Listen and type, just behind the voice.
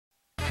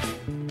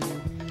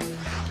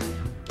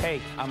Hey,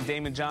 I'm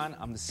Daymond John.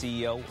 I'm the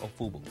CEO of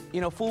FUBU.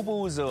 You know,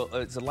 FUBU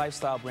is a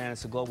lifestyle brand.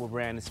 It's a global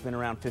brand. It's been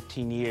around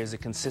 15 years. It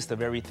consists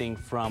of everything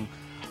from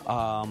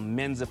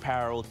men's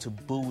apparel to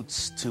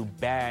boots to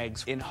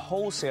bags. In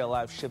wholesale,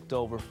 I've shipped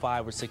over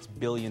 $5 or $6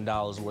 billion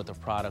worth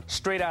of product.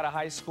 Straight out of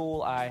high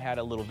school, I had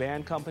a little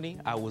van company.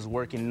 I was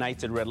working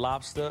nights at Red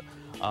Lobster.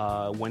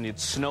 When it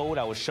snowed,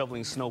 I was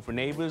shoveling snow for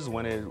neighbors.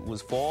 When it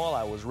was fall,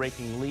 I was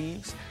raking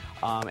leaves.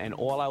 And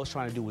all I was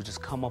trying to do was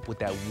just come up with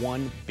that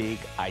one big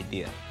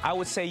idea. I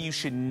would say you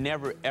should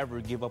never,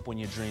 ever give up on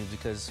your dreams,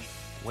 because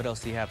what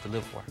else do you have to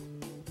live for?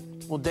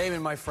 Well,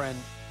 Daymond, my friend,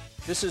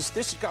 this is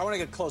I want to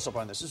get a close-up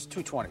on this. This is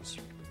 220s.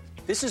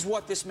 This is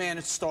what this man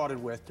has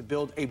started with to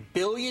build a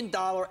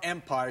billion-dollar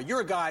empire.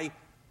 You're a guy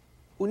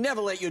who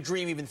never let your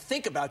dream even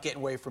think about getting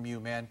away from you,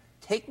 man.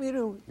 Take me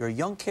to, you're a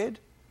young kid,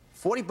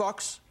 40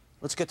 bucks,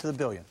 let's get to the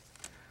billion.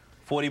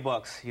 40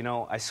 bucks. You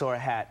know, I saw a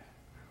hat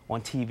on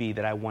TV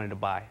that I wanted to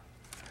buy.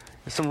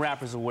 Some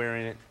rappers were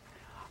wearing it.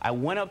 I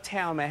went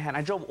uptown Manhattan.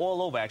 I drove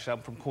all over, actually.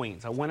 I'm from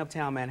Queens. I went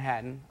uptown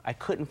Manhattan. I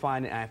couldn't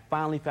find it, and I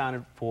finally found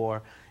it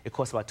it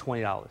cost about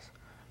 $20.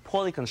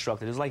 Poorly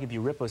constructed. It was like if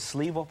you rip a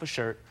sleeve off a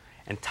shirt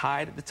and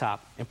tie it at the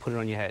top and put it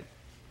on your head.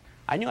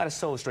 I knew how to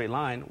sew a straight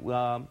line.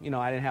 You know,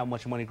 I didn't have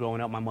much money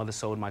growing up. My mother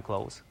sewed my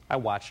clothes. I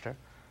watched her.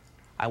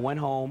 I went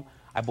home.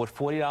 I bought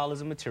 $40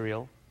 of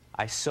material.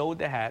 I sewed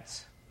the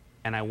hats,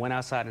 and I went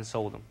outside and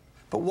sold them.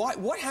 But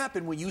what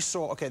happened when you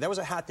saw, okay, that was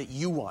a hat that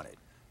you wanted.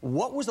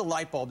 What was the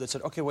light bulb that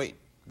said, okay, wait,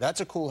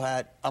 that's a cool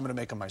hat, I'm going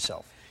to make them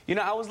myself? You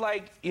know, I was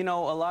like, you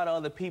know, a lot of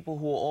other people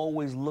who are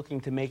always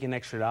looking to make an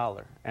extra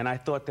dollar. And I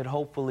thought that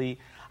hopefully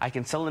I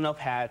can sell enough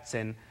hats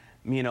and,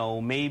 you know,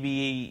 maybe,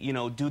 you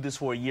know, do this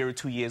for a year or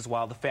 2 years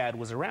while the fad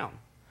was around.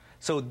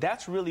 So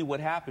that's really what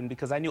happened,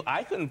 because I knew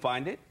I couldn't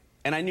find it,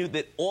 and I knew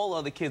that all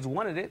other kids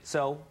wanted it,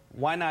 so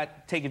why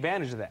not take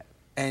advantage of that?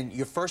 And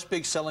your first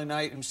big selling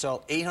night, you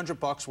sell 800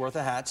 bucks worth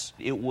of hats.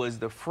 It was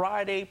the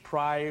Friday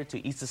prior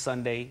to Easter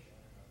Sunday,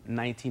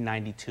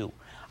 1992.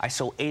 I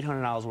sold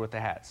 $800 worth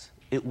of hats.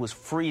 It was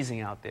freezing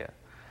out there.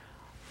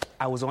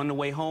 I was on the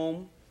way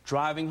home,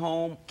 driving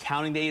home,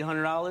 counting the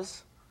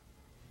 $800,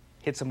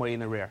 hit somebody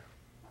in the rear.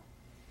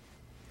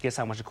 Guess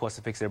how much it cost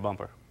to fix their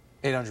bumper?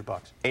 800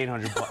 bucks.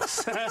 800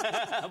 bucks.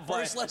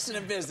 First lesson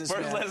in business,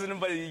 First man. lesson,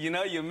 but you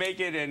know, you make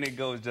it and it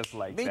goes just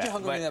like that. Made you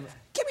hungry.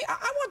 Give me,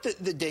 I want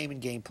the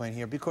Daymond game plan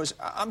here, because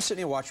I'm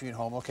sitting here watching you at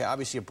home. Okay,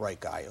 obviously a bright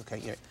guy,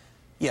 okay?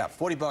 Yeah,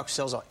 40 bucks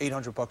sells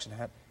 800 bucks in a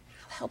hat.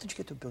 How the hell did you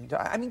get to $1 billion?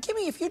 I mean, give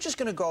me, if you're just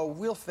going to go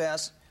real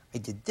fast, I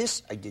did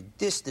this,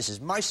 this is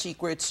my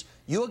secrets,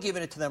 you're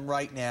giving it to them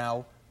right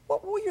now.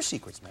 What were your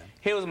secrets, man?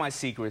 Here was my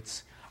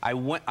secrets. I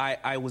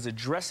was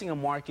addressing a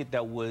market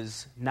that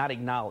was not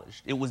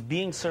acknowledged. It was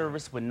being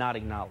serviced but not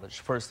acknowledged,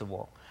 first of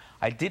all.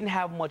 I didn't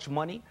have much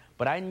money,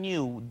 but I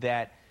knew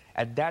that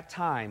at that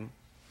time,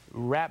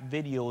 rap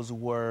videos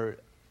were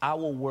our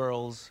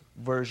world's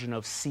version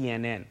of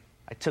CNN.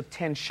 I took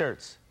 10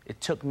 shirts. It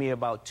took me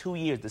about 2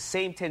 years, the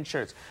same 10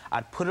 shirts.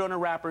 I'd put it on a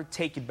rapper,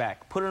 take it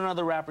back. Put it on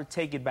another rapper,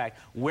 take it back.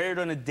 Wear it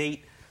on a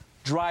date,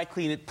 dry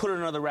clean it, put it on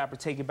another rapper,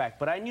 take it back.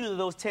 But I knew that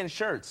those 10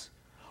 shirts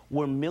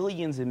were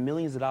millions and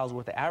millions of dollars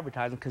worth of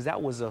advertising, because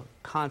that was a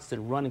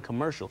constant running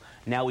commercial.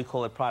 Now we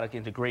call it product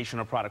integration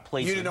or product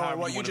placement. You didn't know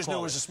what you just knew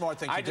it was a smart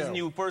thing to do. I just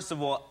knew, first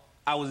of all,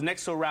 I was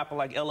next to a rapper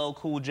like LL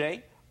Cool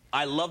J.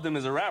 I loved him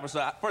as a rapper, so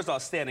first of all, I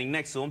was standing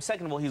next to him.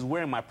 Second of all, he was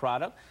wearing my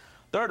product.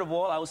 Third of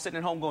all, I was sitting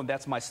at home going,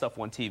 that's my stuff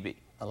on TV.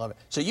 I love it.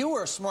 So you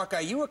were a smart guy.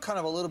 You were kind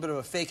of a little bit of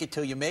a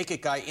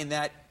fake-it-till-you-make-it guy, in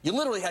that you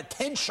literally had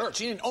 10 shirts.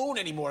 You didn't own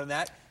any more than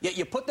that, yet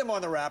you put them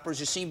on the rappers.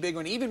 You seemed bigger.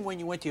 And even when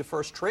you went to your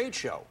first trade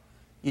show,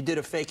 you did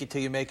a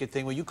fake-it-till-you-make-it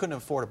thing where you couldn't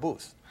afford a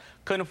booth.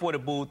 Couldn't afford a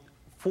booth.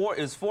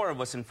 There's 4 of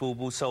us in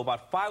FUBU, so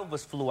about 5 of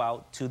us flew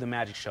out to the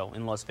Magic Show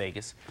in Las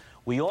Vegas.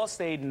 We all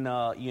stayed in,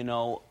 you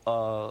know,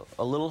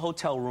 a little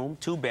hotel room,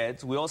 2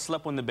 beds. We all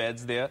slept on the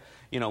beds there.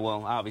 You know,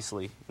 well,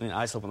 obviously,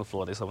 I slept on the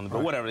floor, they slept on the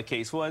bed, whatever the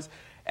case was.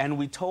 And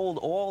we told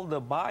all the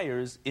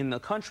buyers in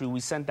the country, we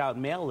sent out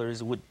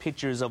mailers with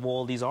pictures of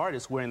all these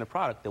artists wearing the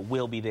product, that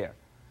we'll be there.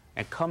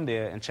 And come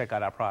there and check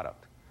out our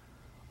product.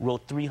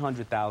 Wrote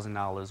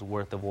 $300,000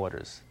 worth of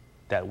orders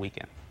that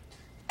weekend.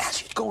 As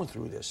you're going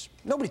through this,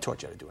 nobody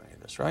taught you how to do any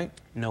of this, right?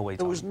 No way.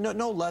 There was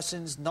no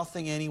lessons,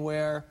 nothing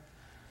anywhere.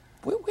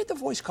 Where'd the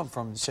voice come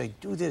from to say,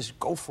 do this,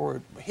 go for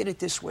it, hit it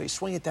this way,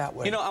 swing it that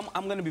way? You know,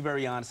 I'm going to be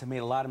very honest. I made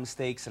a lot of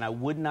mistakes, and I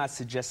would not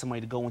suggest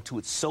somebody to go into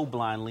it so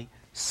blindly.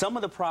 Some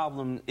of the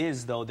problem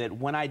is, though, that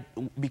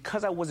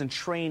because I wasn't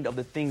trained of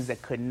the things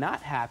that could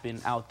not happen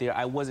out there,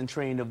 I wasn't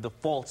trained of the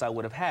faults I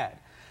would have had.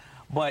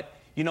 But,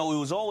 you know, it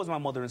was always my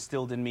mother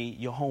instilled in me,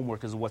 your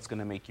homework is what's going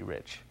to make you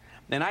rich.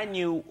 And I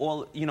knew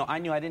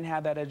I didn't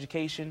have that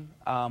education,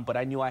 but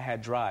I knew I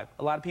had drive.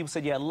 A lot of people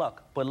said you had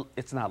luck, but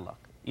it's not luck.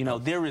 You know,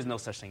 there is no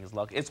such thing as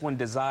luck. It's when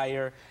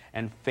desire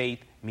and faith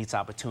meets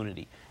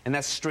opportunity. And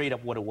that's straight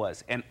up what it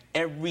was. And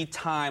every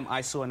time I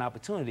saw an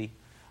opportunity,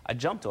 I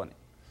jumped on it.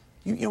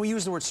 You know, we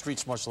use the word street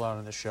smarts a lot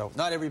on this show.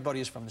 Not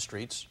everybody is from the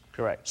streets.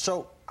 Correct.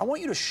 So I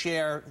want you to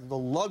share the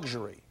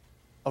luxury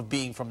of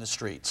being from the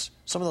streets?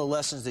 Some of the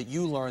lessons that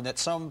you learned that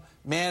some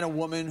man or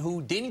woman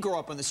who didn't grow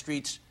up on the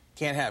streets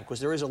can't have, because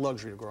there is a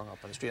luxury to growing up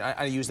on the street.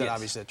 I use that, yes.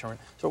 obviously, that term.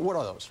 So what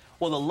are those?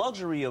 Well, the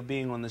luxury of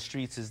being on the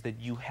streets is that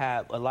you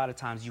have, a lot of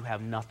times you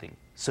have nothing.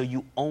 So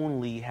you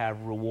only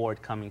have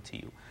reward coming to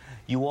you.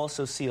 You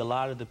also see a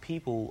lot of the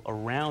people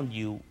around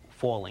you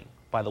falling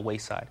by the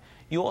wayside.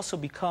 You also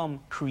become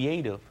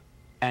creative,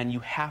 and you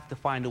have to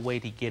find a way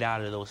to get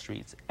out of those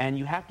streets. And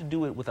you have to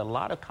do it with a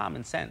lot of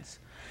common sense.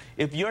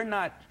 If you're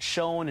not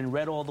shown and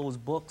read all those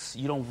books,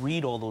 you don't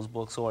read all those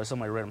books, or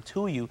somebody read them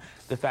to you,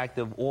 the fact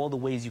of all the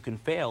ways you can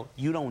fail,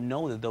 you don't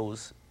know that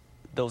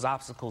those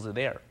obstacles are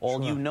there.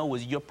 All you know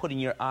is you're putting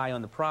your eye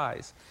on the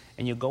prize,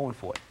 and you're going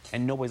for it,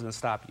 and nobody's going to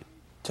stop you.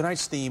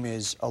 Tonight's theme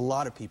is a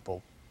lot of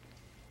people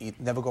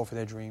never go for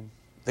their dream.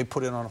 They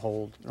put it on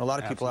hold. A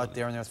lot of people out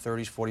there in their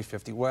 30s, 40s,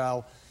 50s,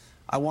 well,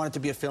 I wanted to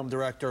be a film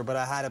director, but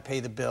I had to pay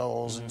the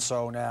bills, and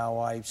so now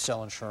I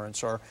sell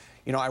insurance. Or,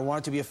 you know, I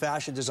wanted to be a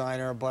fashion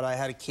designer, but I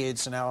had a kid,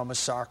 so now I'm a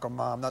soccer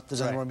mom. Not does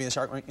anyone want to be a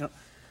soccer mom? You know,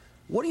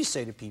 what do you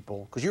say to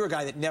people? Because you're a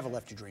guy that never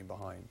left your dream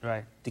behind.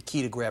 Right. The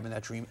key to grabbing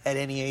that dream at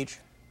any age?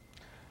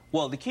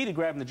 Well, the key to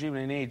grabbing the dream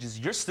at any age is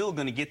you're still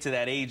going to get to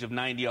that age of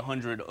 90,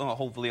 100,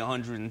 hopefully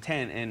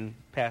 110, and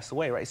pass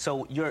away, right?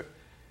 So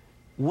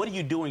what are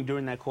you doing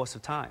during that course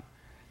of time?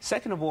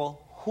 Second of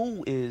all,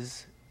 who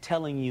is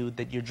telling you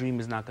that your dream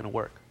is not going to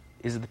work?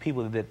 Is it the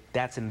people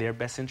that's in their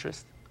best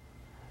interest?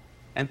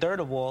 And third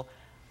of all,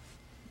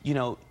 you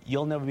know,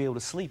 you'll never be able to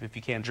sleep if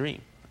you can't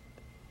dream.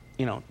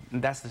 You know,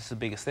 and that's just the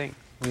biggest thing.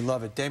 We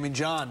love it. Daymond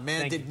John,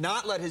 man, did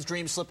not let his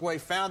dream slip away.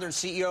 Founder and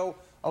CEO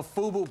of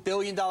FUBU,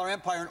 billion-dollar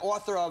empire, and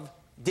author of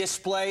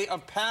Display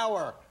of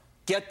Power.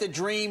 Get the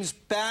dreams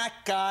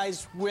back,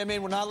 guys,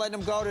 women. We're not letting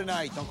them go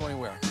tonight. Don't go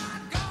anywhere.